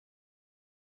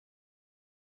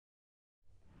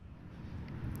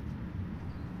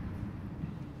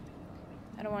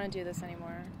I don't want to do this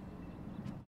anymore.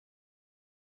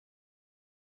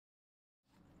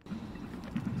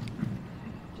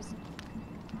 Just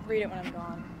read it when I'm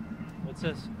gone. What's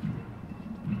this?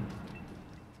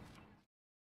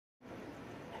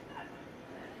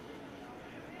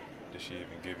 Did she even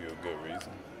give you a good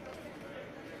reason?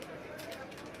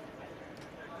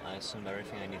 I assumed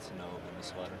everything I need to know in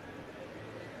this letter.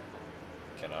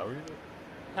 Can I read it?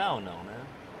 Hell no, man.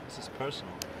 This is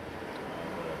personal.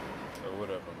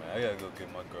 Whatever, man. I gotta go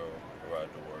get my girl a ride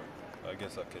to work. I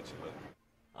guess I'll catch you later.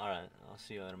 Alright, I'll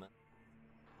see you later, man.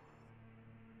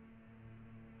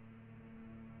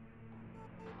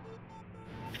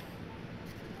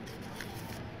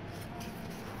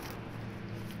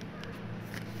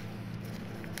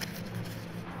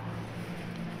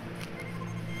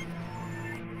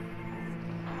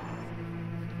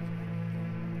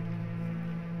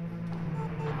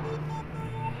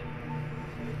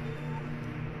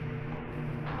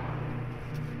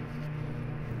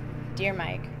 Dear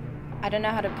Mike, I don't know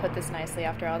how to put this nicely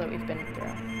after all that we've been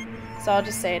through, so I'll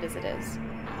just say it as it is.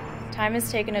 Time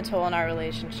has taken a toll on our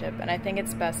relationship, and I think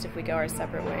it's best if we go our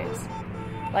separate ways.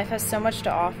 Life has so much to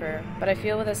offer, but I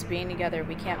feel with us being together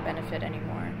we can't benefit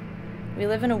anymore. We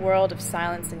live in a world of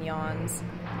silence and yawns.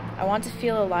 I want to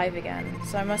feel alive again,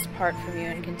 so I must part from you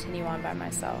and continue on by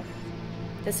myself.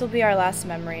 This will be our last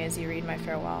memory as you read my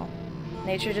farewell.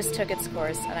 Nature just took its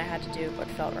course, and I had to do what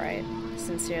felt right.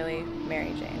 Sincerely,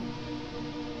 Mary Jane.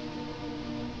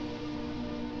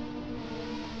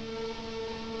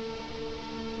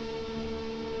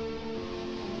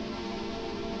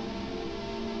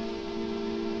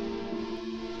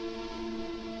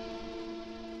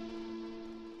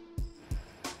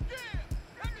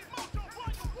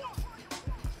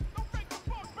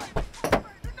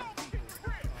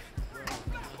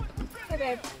 Hey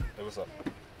babe. Hey, what's up?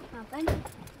 Nothing.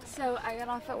 So I got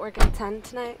off at work at 10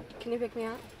 tonight. Can you pick me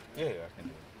up? Yeah, I can do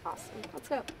it. Awesome. Let's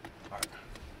go. Alright.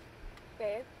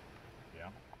 Babe, Yeah?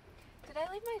 did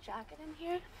I leave my jacket in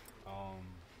here?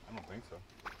 I don't think so.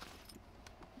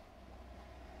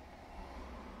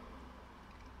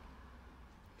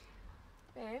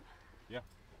 Babe? Yeah?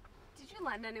 Did you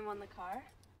lend anyone the car?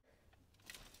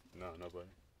 No, nobody.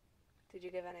 Did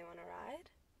you give anyone a ride?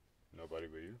 Nobody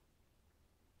but you.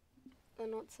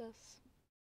 Then what's this?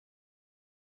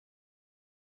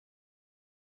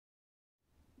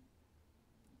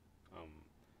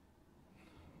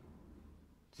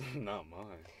 It's not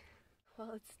mine.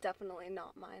 Well, it's definitely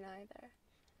not mine either.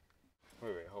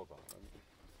 Wait, hold on.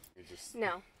 You just...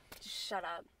 No, just shut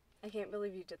up. I can't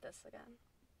believe you did this again.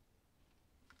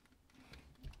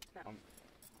 No.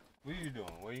 What are you doing?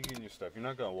 Where are you getting your stuff? You're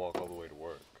not gonna walk all the way to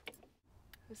work.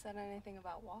 Who said anything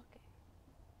about walking?